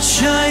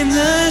outshine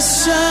the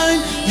sun.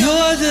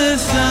 You're the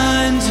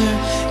thunder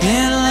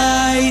and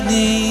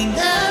lightning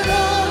that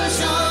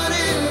roars on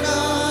and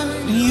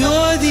on.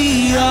 You're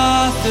the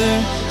author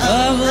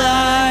of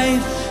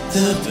life,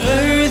 the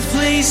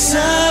birthplace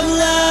of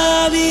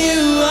love.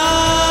 You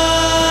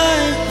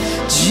are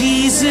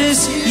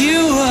Jesus.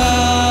 You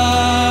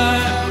are.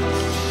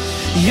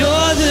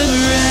 You're the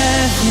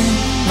breath in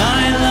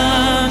my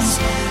lungs,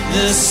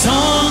 the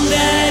song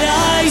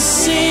that I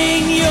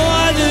sing.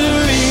 You're the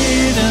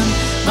rhythm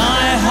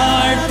my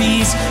heart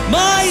beats,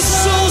 my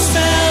soul's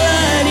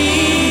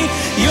melody.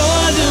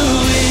 You're the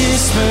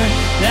whisper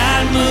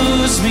that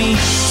moves me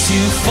to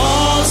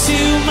fall to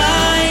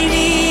my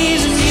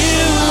knees. And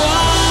you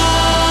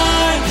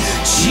are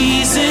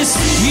Jesus,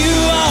 you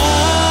are.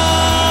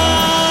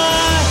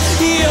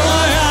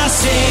 You're our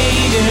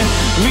Savior,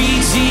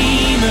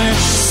 Redeemer.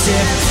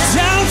 Step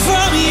down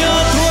from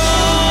your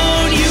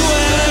throne. You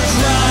were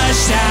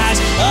crushed as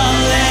a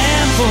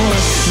lamb for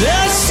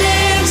the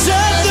sins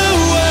of the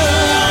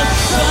world.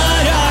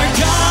 But our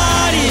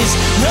God is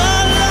the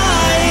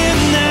Lion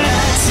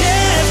that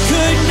death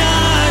could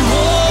not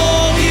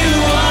hold. You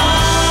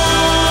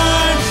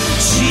are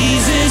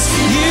Jesus,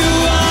 you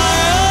are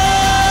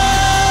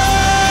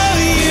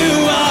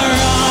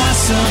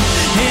awesome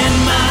and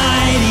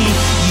mighty.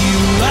 You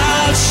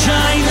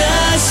outshine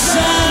the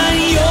sun.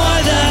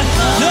 You're the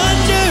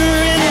thunder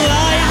and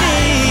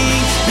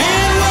lightning.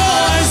 It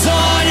roars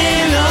on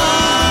and on.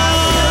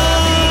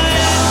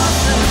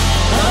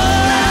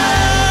 Oh,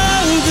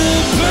 the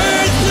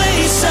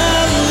birthplace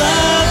of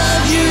love.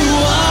 You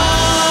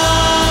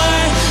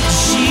are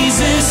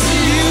Jesus.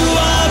 You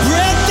are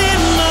breath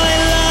in my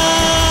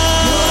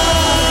lungs.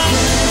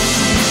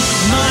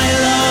 My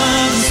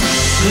lungs,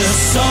 the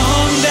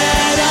song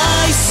that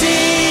I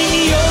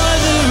sing. You're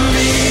the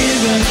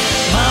rhythm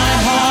my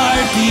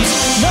heart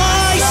beats,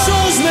 my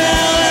soul's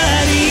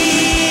melody.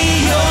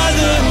 You're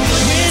the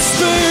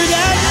whisper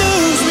that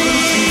moves me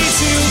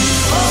to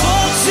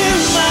fall to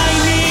my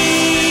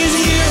knees.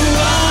 You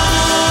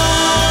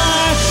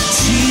are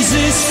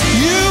Jesus,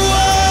 you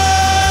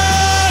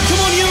are.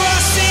 Come on, you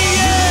are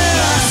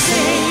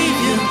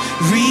Savior,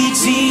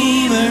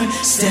 Redeemer.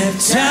 Step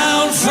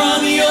down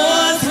from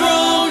your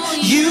throne.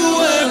 You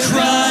were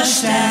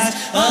crushed as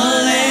a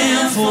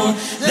lamb for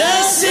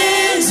the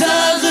sins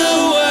of the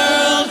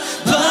world.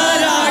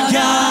 But our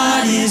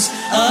God is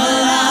a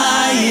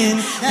Lion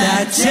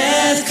that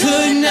death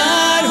could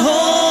not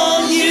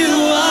hold. You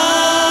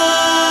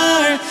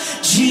are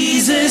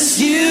Jesus,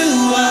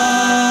 you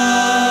are.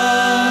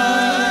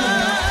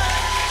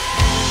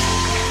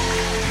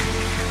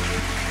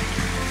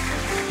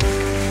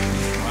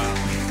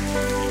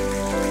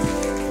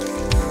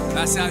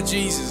 That's our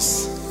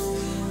Jesus.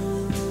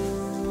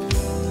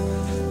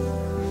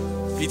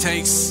 He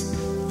takes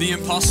the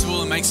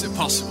impossible and makes it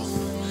possible.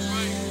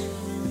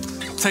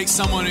 Takes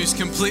someone who's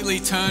completely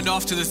turned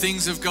off to the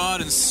things of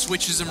God and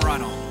switches them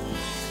right on.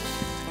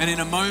 And in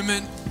a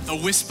moment, a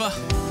whisper,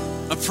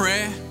 a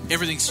prayer,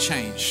 everything's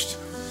changed.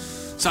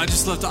 So I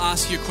just love to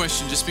ask you a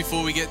question just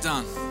before we get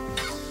done.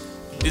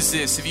 Is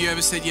this, have you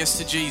ever said yes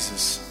to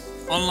Jesus?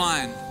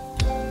 Online,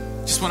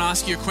 just want to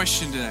ask you a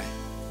question today.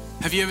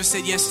 Have you ever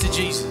said yes to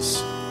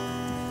Jesus?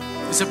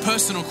 It's a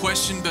personal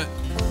question, but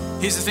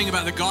here's the thing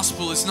about the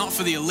gospel. It's not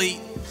for the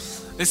elite.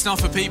 It's not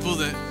for people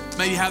that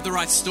maybe have the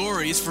right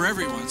story. It's for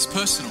everyone. It's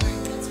personal.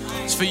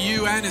 It's for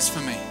you and it's for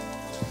me.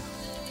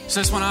 So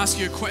I just want to ask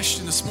you a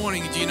question this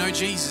morning. Do you know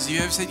Jesus? Have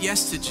you ever said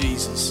yes to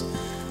Jesus?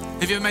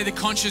 Have you ever made the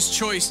conscious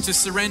choice to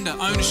surrender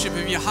ownership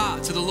of your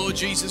heart to the Lord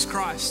Jesus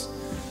Christ?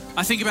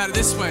 I think about it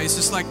this way. It's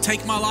just like,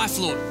 take my life,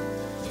 Lord.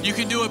 You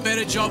can do a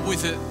better job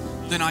with it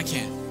than I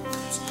can.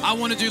 I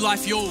want to do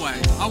life your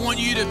way. I want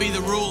you to be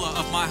the ruler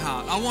of my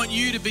heart. I want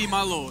you to be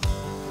my Lord.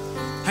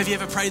 Have you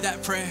ever prayed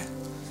that prayer?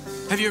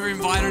 Have you ever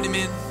invited him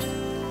in?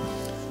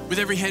 With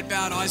every head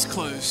bowed, eyes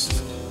closed,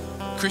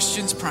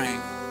 Christians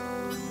praying.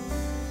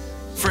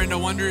 Friend, I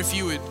wonder if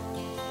you would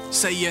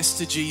say yes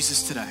to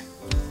Jesus today.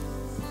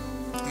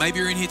 Maybe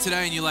you're in here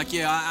today and you're like,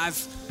 yeah,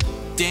 I've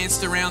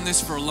danced around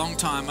this for a long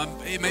time.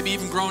 Maybe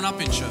even grown up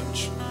in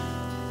church.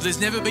 But there's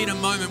never been a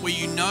moment where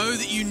you know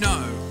that you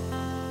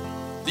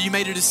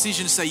made a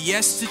decision to say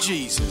yes to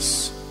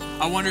Jesus.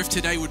 I wonder if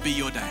today would be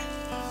your day.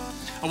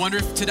 I wonder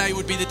if today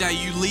would be the day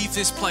you leave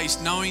this place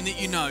knowing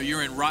that you know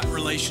you're in right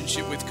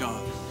relationship with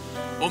God.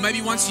 Or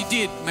maybe once you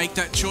did make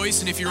that choice,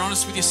 and if you're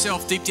honest with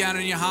yourself, deep down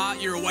in your heart,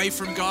 you're away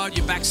from God,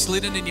 you're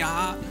backslidden in your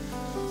heart,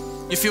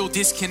 you feel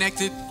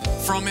disconnected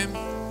from him.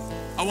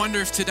 I wonder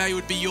if today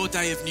would be your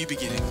day of new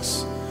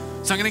beginnings.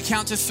 So I'm going to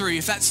count to 3.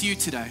 If that's you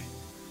today,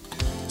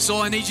 that's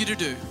all I need you to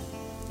do.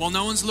 While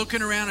no one's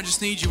looking around, I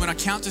just need you. When I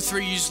count to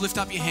 3, you just lift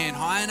up your hand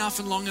high enough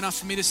and long enough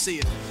for me to see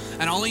it.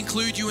 And I'll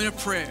include you in a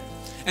prayer.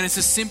 And it's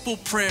a simple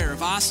prayer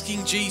of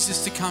asking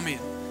Jesus to come in.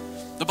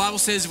 The Bible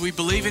says if we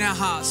believe in our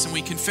hearts and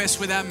we confess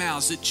with our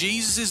mouths that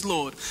Jesus is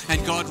Lord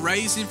and God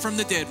raised him from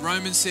the dead,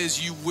 Romans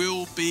says you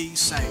will be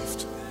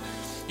saved.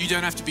 You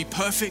don't have to be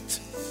perfect.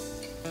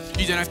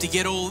 You don't have to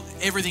get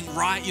everything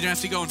right. You don't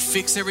have to go and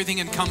fix everything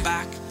and come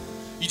back.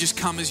 You just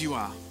come as you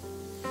are.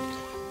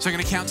 So I'm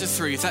going to count to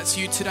 3. If that's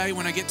you today,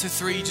 when I get to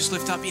 3, you just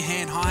lift up your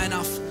hand high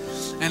enough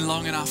and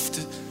long enough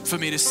for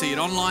me to see it.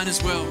 Online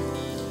as well.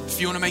 If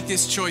you want to make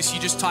this choice,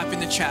 you just type in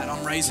the chat.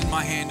 I'm raising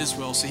my hand as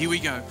well. So here we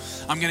go.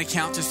 I'm going to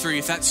count to 3.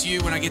 If that's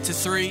you, when I get to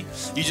 3,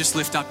 you just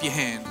lift up your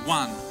hand.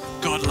 1,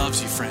 God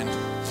loves you, friend.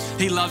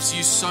 He loves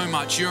you so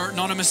much. You're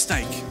not a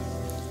mistake.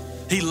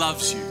 He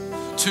loves you.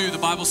 2, the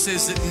Bible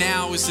says that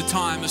now is the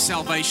time of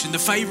salvation, the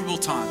favorable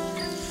time.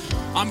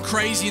 I'm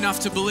crazy enough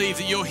to believe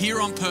that you're here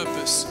on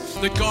purpose,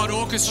 that God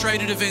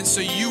orchestrated events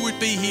so you would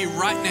be here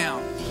right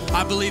now.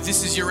 I believe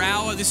this is your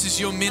hour, this is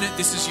your minute,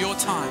 this is your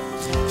time.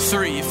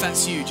 3, if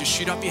that's you, just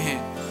shoot up your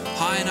hand.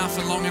 High enough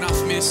and long enough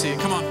for me to see it.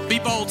 Come on, be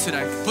bold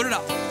today. Put it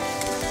up.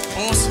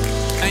 Awesome.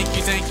 Thank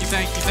you, thank you,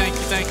 thank you, thank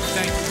you, thank you,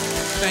 thank you,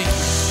 thank you.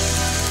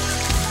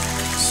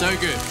 So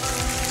good.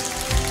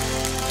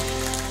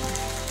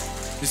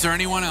 Is there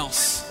anyone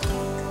else?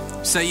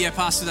 Say, yeah,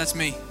 Pastor, that's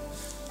me.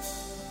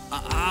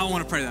 I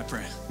want to pray that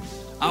prayer.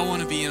 I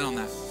want to be in on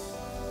that.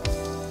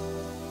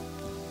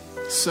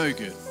 So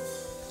good.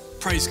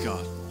 Praise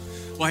God.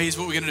 Well, here's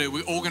what we're going to do.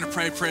 We're all going to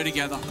pray a prayer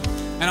together.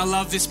 And I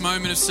love this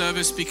moment of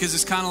service because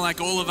it's kind of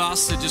like all of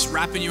us are just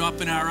wrapping you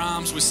up in our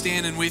arms. We're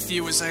standing with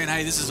you. We're saying,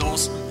 hey, this is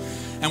awesome.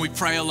 And we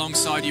pray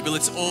alongside you. But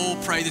let's all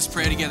pray this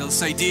prayer together. Let's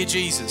say, dear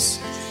Jesus,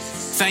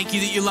 thank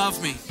you that you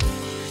love me.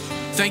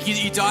 Thank you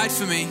that you died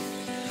for me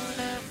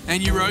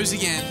and you rose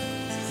again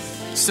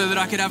so that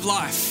I could have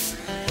life.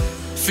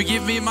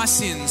 Forgive me of my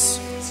sins.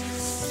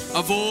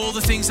 Of all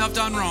the things I've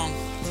done wrong,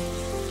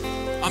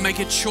 I make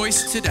a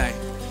choice today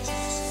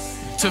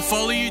to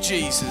follow you,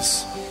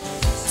 Jesus,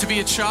 to be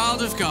a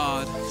child of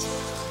God,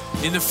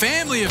 in the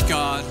family of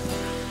God,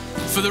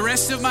 for the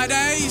rest of my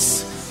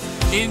days.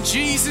 In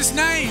Jesus'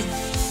 name,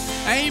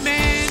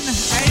 amen,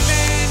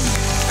 amen,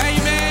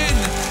 amen.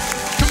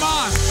 Come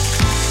on.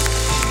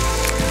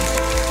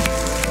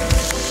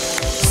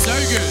 So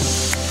good,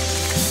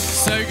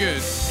 so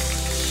good.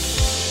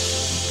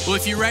 Well,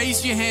 if you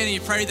raised your hand and you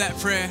prayed that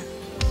prayer,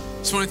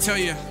 I just want to tell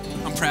you,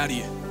 I'm proud of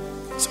you.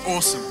 It's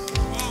awesome.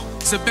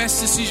 It's the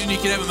best decision you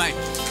could ever make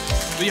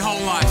for your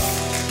whole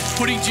life.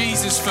 Putting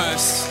Jesus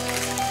first.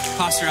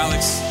 Pastor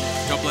Alex,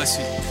 God bless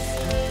you.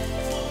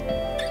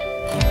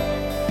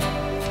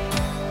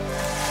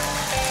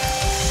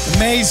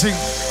 Amazing.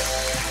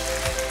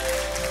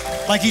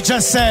 Like he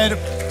just said,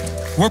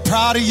 we're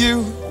proud of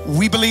you.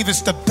 We believe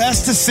it's the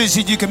best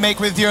decision you can make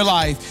with your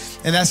life.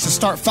 And that's to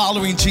start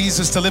following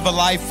Jesus, to live a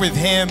life with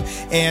him.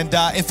 And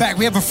in fact,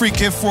 we have a free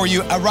gift for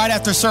you. Right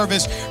after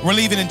service, we're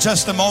leaving in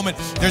just a moment.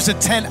 There's a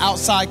tent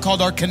outside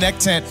called our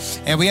Connect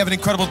tent. And we have an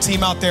incredible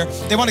team out there.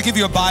 They want to give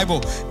you a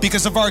Bible.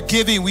 Because of our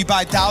giving, we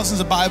buy thousands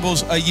of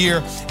Bibles a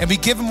year. And we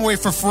give them away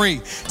for free.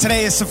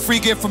 Today is a free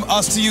gift from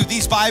us to you.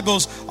 These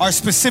Bibles are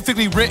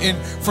specifically written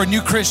for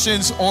new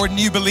Christians or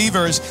new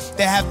believers.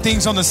 They have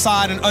things on the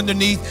side and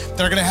underneath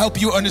that are going to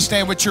help you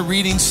understand what you're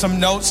reading.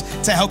 Some notes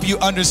to help you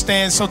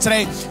understand. So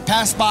today,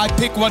 pass by,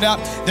 pick one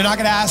up. They're not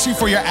going to ask you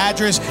for your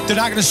address. They're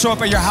not going to show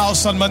up at your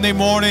house on Monday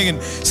morning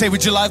and say,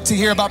 would you love to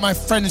hear about my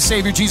friend and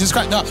Savior, Jesus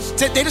Christ? No,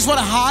 they just want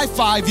to high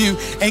five you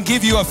and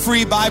give you a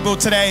free Bible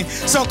today.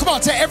 So come on,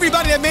 to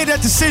everybody that made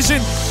that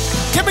decision,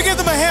 can we give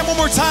them a hand one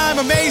more time?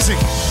 Amazing.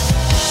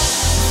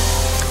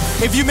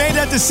 If you made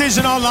that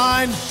decision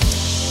online,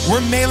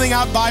 we're mailing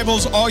out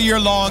Bibles all year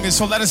long, and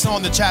so let us know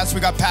in the chats. We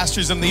got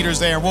pastors and leaders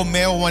there. We'll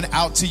mail one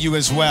out to you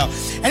as well.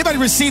 Anybody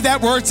receive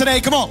that word today?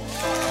 Come on.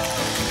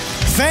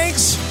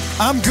 Thanks,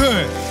 I'm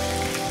good.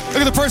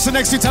 Look at the person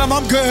next to you. Tell them,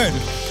 I'm good.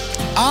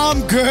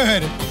 I'm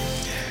good.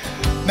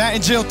 Matt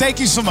and Jill, thank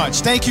you so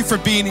much. Thank you for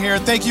being here.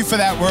 Thank you for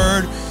that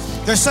word.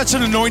 There's such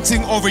an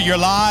anointing over your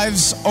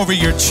lives, over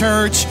your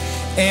church,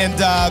 and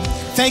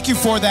thank you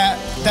for that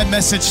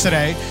message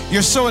today.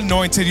 You're so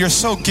anointed. You're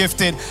so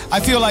gifted. I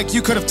feel like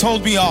you could have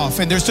told me off,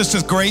 and there's just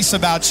this grace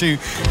about you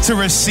to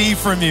receive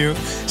from you.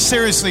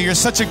 Seriously, you're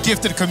such a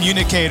gifted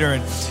communicator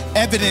and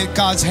evident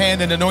God's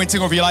hand and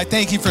anointing over your life.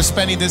 Thank you for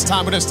spending this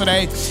time with us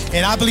today.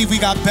 And I believe we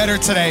got better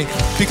today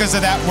because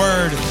of that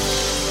word.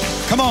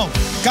 Come on.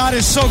 God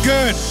is so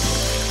good.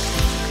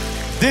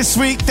 This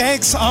week,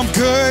 thanks, I'm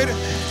good.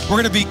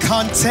 We're going to be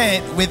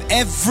content with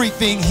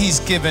everything he's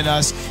given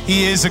us.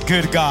 He is a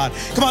good God.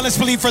 Come on, let's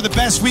believe for the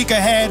best week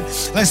ahead.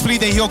 Let's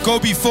believe that he'll go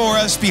before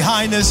us,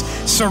 behind us,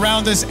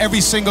 surround us every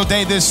single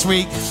day this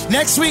week.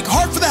 Next week,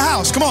 Heart for the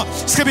House. Come on,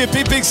 it's going to be a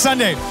big, big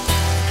Sunday.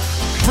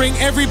 Bring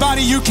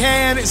everybody you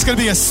can. It's going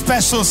to be a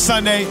special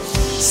Sunday,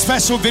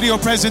 special video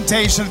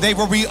presentation today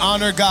where we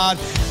honor God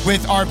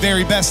with our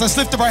very best. Let's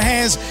lift up our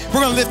hands.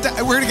 We're going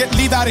to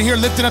leave out of here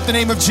lifting up the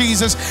name of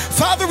Jesus.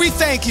 Father, we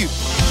thank you.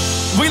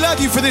 We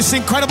love you for this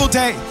incredible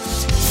day.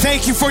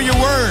 Thank you for your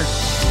word.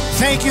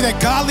 Thank you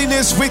that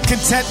godliness with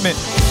contentment.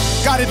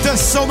 God, it does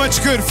so much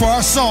good for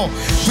our soul.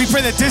 We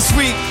pray that this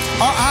week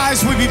our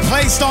eyes will be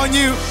placed on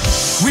you.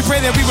 We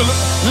pray that we will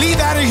leave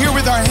out of here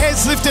with our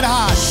heads lifted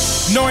high,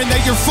 knowing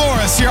that you're for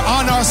us, you're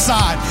on our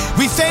side.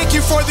 We thank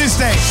you for this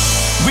day.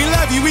 We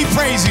love you, we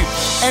praise you,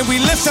 and we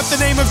lift up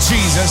the name of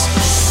Jesus.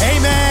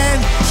 Amen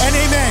and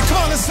amen.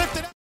 Come on, let's lift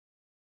it up.